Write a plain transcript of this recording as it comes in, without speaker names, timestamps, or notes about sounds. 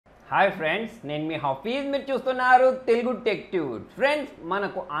Hi friends, నేను మీ హఫీజ్. మీరు చూస్తున్నారు తెలుగు టెక్ ట్యూబ్స్. ఫ్రెండ్స్,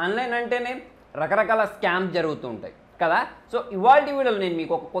 మనకు ఆన్లైన్ అంటేనే రకరకాల స్కామ్స్ జరుగుతూ ఉంటాయి కదా. సో ఇవాళ వీడియోలో నేను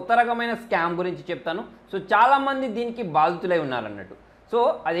మీకు ఒక కొత్త రకమైన స్కామ్ గురించి చెప్తాను. సో చాలామంది దీనికి బాధితులై ఉన్నారన్నట్టు. సో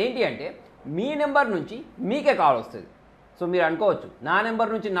అదేంటి అంటే, మీ నెంబర్ నుంచి మీకే కాల్ వస్తుంది. సో మీరు అనుకోవచ్చు, నా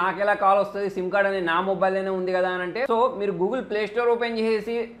నెంబర్ నుంచి నాకు ఎలా కాల్ వస్తుంది, సిమ్ కార్డ్ అనేది నా మొబైల్లోనే ఉంది కదా అని అంటే, సో మీరు గూగుల్ ప్లే స్టోర్ ఓపెన్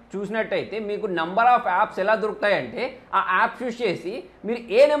చేసి చూసినట్టయితే మీకు నంబర్ ఆఫ్ యాప్స్ ఎలా దొరుకుతాయంటే, ఆ యాప్స్ యూస్ చేసి మీరు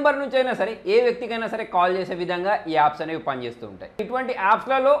ఏ నెంబర్ నుంచి అయినా సరే, ఏ వ్యక్తికైనా సరే కాల్ చేసే విధంగా ఈ యాప్స్ అనేవి పనిచేస్తూ ఉంటాయి. ఇటువంటి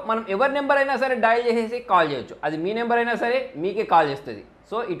యాప్స్లలో మనం ఎవరి నెంబర్ అయినా సరే డయల్ చేసేసి కాల్ చేయొచ్చు. అది మీ నెంబర్ అయినా సరే మీకే కాల్ చేస్తుంది.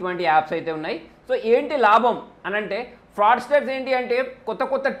 సో ఇటువంటి యాప్స్ అయితే ఉన్నాయి. సో ఏంటి లాభం అని అంటే, ఫ్రాడ్స్టర్స్ ఏంటి అంటే కొత్త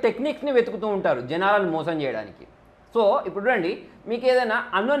కొత్త టెక్నిక్స్ని వెతుకుతూ ఉంటారు జనాలను మోసం చేయడానికి. సో ఇప్పుడు రండి, మీకు ఏదైనా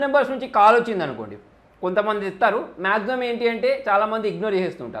అన్నోన్ నెంబర్స్ నుంచి కాల్ వచ్చింది అనుకోండి, కొంతమంది ఇస్తారు, మ్యాక్సిమం ఏంటి అంటే చాలామంది ఇగ్నోర్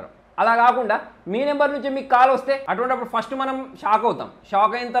చేసేస్తుంటారు. అలా కాకుండా మీ నెంబర్ నుంచి మీకు కాల్ వస్తే అటువంటిప్పుడు ఫస్ట్ మనం షాక్ అవుతాం.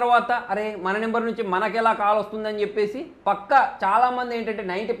 షాక్ అయిన తర్వాత అరే మన నెంబర్ నుంచి మనకెలా కాల్ వస్తుందని చెప్పేసి పక్కా చాలామంది ఏంటంటే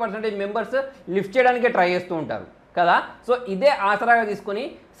 90% మెంబర్స్ లిఫ్ట్ చేయడానికే ట్రై చేస్తూ ఉంటారు కదా. సో ఇదే ఆసరాగా తీసుకొని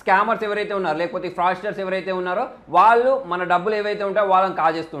స్కామర్స్ ఎవరైతే ఉన్నారో, లేకపోతే ఫ్రాడ్స్టర్స్ ఎవరైతే ఉన్నారో, వాళ్ళు మన డబ్బులు ఏవైతే ఉంటాయో వాళ్ళని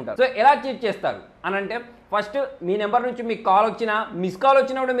కాల్ చేస్తూ ఉంటారు. సో ఎలా చీట్ చేస్తారు అని అంటే, ఫస్ట్ మీ నెంబర్ నుంచి మీకు కాల్ వచ్చినా, మిస్ కాల్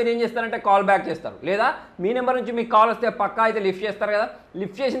వచ్చినప్పుడు మీరు ఏం చేస్తారంటే కాల్ బ్యాక్ చేస్తారు. లేదా మీ నెంబర్ నుంచి మీకు కాల్ వస్తే పక్కా అయితే లిఫ్ట్ చేస్తారు కదా.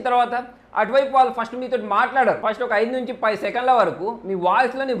 లిఫ్ట్ చేసిన తర్వాత అటువైపు వాళ్ళు ఫస్ట్ మీతో మాట్లాడారు. ఫస్ట్ ఒక 5 నుంచి 10 సెకండ్ల వరకు మీ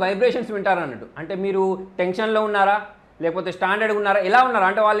వాయిస్లోని వైబ్రేషన్స్ వింటారు అన్నట్టు. అంటే మీరు టెన్షన్లో ఉన్నారా, లేకపోతే స్టాండర్డ్గా ఉన్నారా, ఎలా ఉన్నారా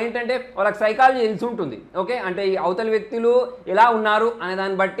అంటే వాళ్ళు ఏంటంటే వాళ్ళకి సైకాలజీ తెలిసి ఉంటుంది. ఓకే, అంటే ఈ అవతల వ్యక్తులు ఎలా ఉన్నారు అనే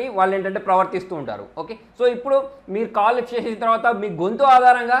దాన్ని బట్టి వాళ్ళు ఏంటంటే ప్రవర్తిస్తూ ఉంటారు. ఓకే, సో ఇప్పుడు మీరు కాల్ లిఫ్ట్ చేసిన తర్వాత మీ గొంతు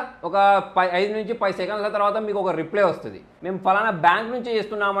ఆధారంగా ఒక 5 నుంచి 10 సెకండ్ల తర్వాత మీకు ఒక రిప్లై వస్తుంది. మేము ఫలానా బ్యాంక్ నుంచి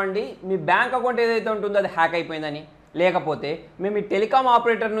చేస్తున్నామండి, మీ బ్యాంక్ అకౌంట్ ఏదైతే ఉంటుందో అది హ్యాక్ అయిపోయిందని. లేకపోతే మేము ఈ టెలికాం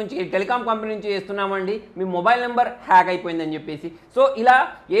ఆపరేటర్ నుంచి, టెలికాం కంపెనీ నుంచి చేస్తున్నామండి, మీ మొబైల్ నెంబర్ హ్యాక్ అయిపోయిందని చెప్పేసి. సో ఇలా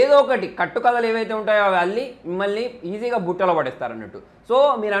ఏదో ఒకటి కట్టుకథలు ఏవైతే ఉంటాయో అవి అల్లి మిమ్మల్ని ఈజీగా బుట్టలో పడేస్తారన్నట్టు. సో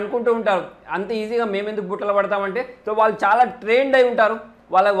మీరు అనుకుంటూ ఉంటారు, అంత ఈజీగా మేము ఎందుకు బుట్టలో పడతామంటే, సో వాళ్ళు చాలా ట్రైన్డ్ అయి ఉంటారు.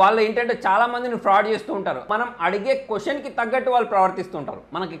 వాళ్ళు ఏంటంటే చాలా మందిని ఫ్రాడ్ చేస్తూ ఉంటారు. మనం అడిగే క్వశ్చన్కి తగ్గట్టు వాళ్ళు ప్రవర్తిస్తూ ఉంటారు.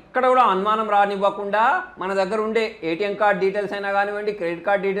 మనకి ఎక్కడ కూడా అనుమానం రానివ్వకుండా మన దగ్గర ఉండే ఏటీఎం కార్డ్ డీటెయిల్స్ అయినా కానివ్వండి, క్రెడిట్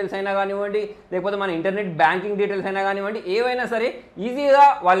కార్డ్ డీటెయిల్స్ అయినా కానివ్వండి, లేకపోతే మన ఇంటర్నెట్ బ్యాంకింగ్ డీటెయిల్స్ అయినా కానివ్వండి, ఏవైనా సరే ఈజీగా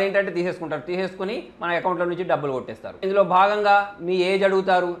వాళ్ళు ఏంటంటే తీసేసుకుంటారు. తీసేసుకుని మన అకౌంట్లో నుంచి డబ్బులు కొట్టేస్తారు. ఇందులో భాగంగా మీ ఏజ్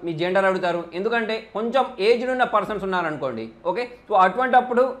అడుగుతారు, మీ జెండర్ అడుగుతారు. ఎందుకంటే కొంచెం ఏజ్ ఉన్న పర్సన్స్ ఉన్నారనుకోండి, ఓకే, సో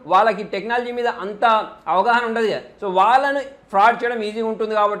అటువంటప్పుడు వాళ్ళకి టెక్నాలజీ మీద అంత అవగాహన ఉండదు. సో వాళ్ళను ఫ్రాడ్ చేయడం ఈజీగా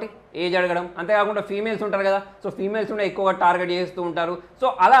ఉంటుంది కాబట్టి ఏజ్ అడగడం. అంతేకాకుండా ఫీమేల్స్ ఉంటారు కదా, సో ఫీమేల్స్ కూడా ఎక్కువగా టార్గెట్ చేస్తూ ఉంటారు. సో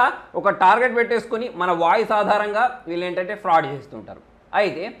అలా ఒక టార్గెట్ పెట్టేసుకొని మన వాయిస్ ఆధారంగా వీళ్ళు ఏంటంటే ఫ్రాడ్ చేస్తుంటారు.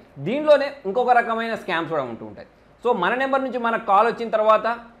 అయితే దీనిలోనే ఇంకొక రకమైన స్కామ్స్ కూడా ఉంటూ ఉంటాయి. సో మన నెంబర్ నుంచి మనకు కాల్ వచ్చిన తర్వాత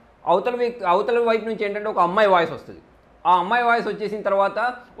అవతల వైపు నుంచి ఏంటంటే ఒక అమ్మాయి వాయిస్ వస్తుంది. ఆ అమ్మాయి వాయిస్ వచ్చేసిన తర్వాత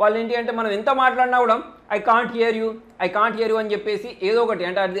వాళ్ళు ఏంటి అంటే మనం ఎంత మాట్లాడినా కూడా ఐ కాంట్ హియర్ యూ అని చెప్పేసి ఏదో ఒకటి,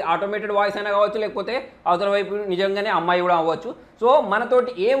 అంటే అది ఆటోమేటెడ్ వాయిస్ అయినా కావచ్చు, లేకపోతే అవతల వైపు నిజంగానే అమ్మాయి కూడా అవ్వచ్చు. సో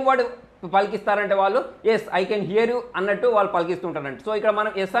మనతోటి ఏం వర్డ్ పలికిస్తారంటే వాళ్ళు yes I can hear you అన్నట్టు వాళ్ళు పలికిస్తుంటారంట. సో ఇక్కడ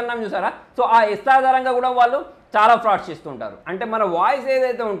మనం ఎస్ అన్నాం చూసారా, సో ఆ ఎస్ ఆధారంగా కూడా వాళ్ళు చాలా ఫ్రాడ్స్ చేస్తుంటారు. అంటే మన వాయిస్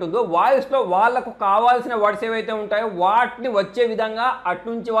ఏదైతే ఉంటుందో వాయిస్లో వాళ్ళకు కావాల్సిన వర్డ్స్ ఏవైతే ఉంటాయో వాటిని వచ్చే విధంగా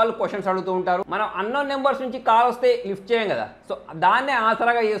అట్నుంచి వాళ్ళు క్వశ్చన్స్ అడుగుతూ ఉంటారు. మనం అన్నోన్ నెంబర్స్ నుంచి కాల్ వస్తే లిఫ్ట్ చేయం కదా, సో దాన్నే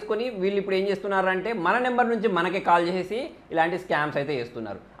ఆసరాగా చేసుకొని వీళ్ళు ఇప్పుడు ఏం చేస్తున్నారంటే మన నెంబర్ నుంచి మనకే కాల్ చేసి ఇలాంటి స్కామ్స్ అయితే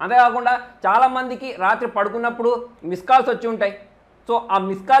చేస్తున్నారు. అంతేకాకుండా చాలామందికి రాత్రి పడుకున్నప్పుడు మిస్ కాల్స్ వచ్చి ఉంటాయి. సో ఆ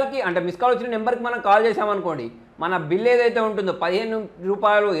మిస్ కాల్ వచ్చిన నెంబర్కి మనం కాల్ చేసామనుకోండి, మన బిల్ ఏదైతే ఉంటుందో 15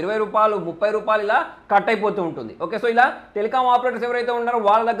 రూపాయలు, 20 రూపాయలు, 30 రూపాయలు ఇలా కట్ అయిపోతూ ఉంటుంది. ఓకే, సో ఇలా టెలికాం ఆపరేటర్స్ ఎవరైతే ఉన్నారో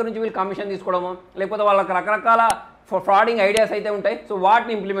వాళ్ళ దగ్గర నుంచి వీళ్ళు కమిషన్ తీసుకోవడము, లేకపోతే వాళ్ళకి రకరకాల ఫ్రాడింగ్ ఐడియాస్ అయితే ఉంటాయి. సో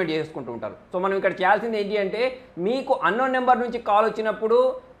వాటిని ఇంప్లిమెంట్ చేసుకుంటూ ఉంటారు. సో మనం ఇక్కడ చేయాల్సింది ఏంటి అంటే, మీకు అన్నోన్ నెంబర్ నుంచి కాల్ వచ్చినప్పుడు,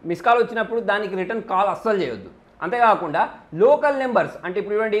 మిస్ కాల్ వచ్చినప్పుడు దానికి రిటర్న్ కాల్ అస్సలు చేయొద్దు. అంతేకాకుండా లోకల్ నెంబర్స్, అంటే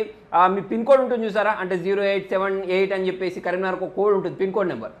ఇప్పుడు చూడండి మీ పిన్ కోడ్ ఉంటుంది చూసారా, అంటే 0878 అని చెప్పేసి కరీంనగర్కి ఒక కోడ్ ఉంటుంది, పిన్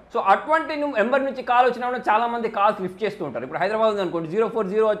కోడ్ నెంబర్. సో అటువంటి నెంబర్ నుంచి కాల్ వచ్చినప్పుడు చాలామంది కాల్స్ లిఫ్ట్ చేస్తూ ఉంటారు. ఇప్పుడు హైదరాబాద్ ఉంది అనుకోండి,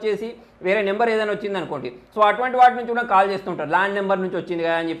 040 వచ్చేసి వేరే నెంబర్ ఏదైనా వచ్చింది అనుకోండి, సో అటువంటి వాటి నుంచి కూడా కాల్ చేస్తుంటారు. ల్యాండ్ నెంబర్ నుంచి వచ్చింది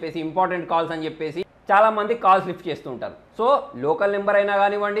కదా అని చెప్పేసి, ఇంపార్టెంట్ కాల్స్ అని చెప్పేసి చాలామంది కాల్స్ లిఫ్ట్ చేస్తూ ఉంటారు. సో లోకల్ నెంబర్ అయినా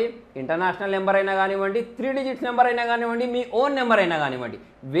కానివ్వండి, ఇంటర్నేషనల్ నెంబర్ అయినా కానివ్వండి, 3 డిజిట్స్ నెంబర్ అయినా కానివ్వండి, మీ ఓన్ నెంబర్ అయినా కానివ్వండి,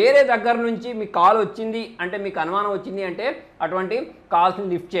 వేరే దగ్గర నుంచి మీకు కాల్ వచ్చింది అంటే, మీకు అనుమానం వచ్చింది అంటే అటువంటి కాల్స్ని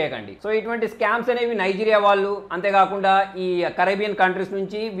లిఫ్ట్ చేయకండి. సో ఇటువంటి స్కామ్స్ అనేవి నైజీరియా వాళ్ళు, అంతేకాకుండా ఈ కరేబియన్ కంట్రీస్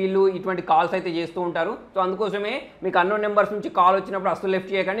నుంచి వీళ్ళు ఇటువంటి కాల్స్ అయితే చేస్తూ ఉంటారు. సో అందుకోసమే మీకు అన్నోన్ నెంబర్స్ నుంచి కాల్ వచ్చినప్పుడు అస్సలు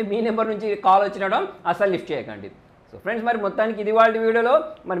లిఫ్ట్ చేయకండి, మీ నెంబర్ నుంచి కాల్ వచ్చినప్పుడు అస్సలు లిఫ్ట్ చేయకండి. సో ఫ్రెండ్స్, మరి మొత్తానికి ఇది వాళ్ళ వీడియోలో.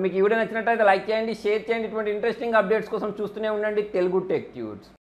 మరి మీకు ఈ వీడియో నచ్చినట్లయితే లైక్ చేయండి, షేర్ చేయండి. ఇటువంటి ఇంట్రెస్టింగ్ అప్డేట్స్ కోసం చూస్తూనే ఉండండి తెలుగు టెక్ ట్యూబ్స్.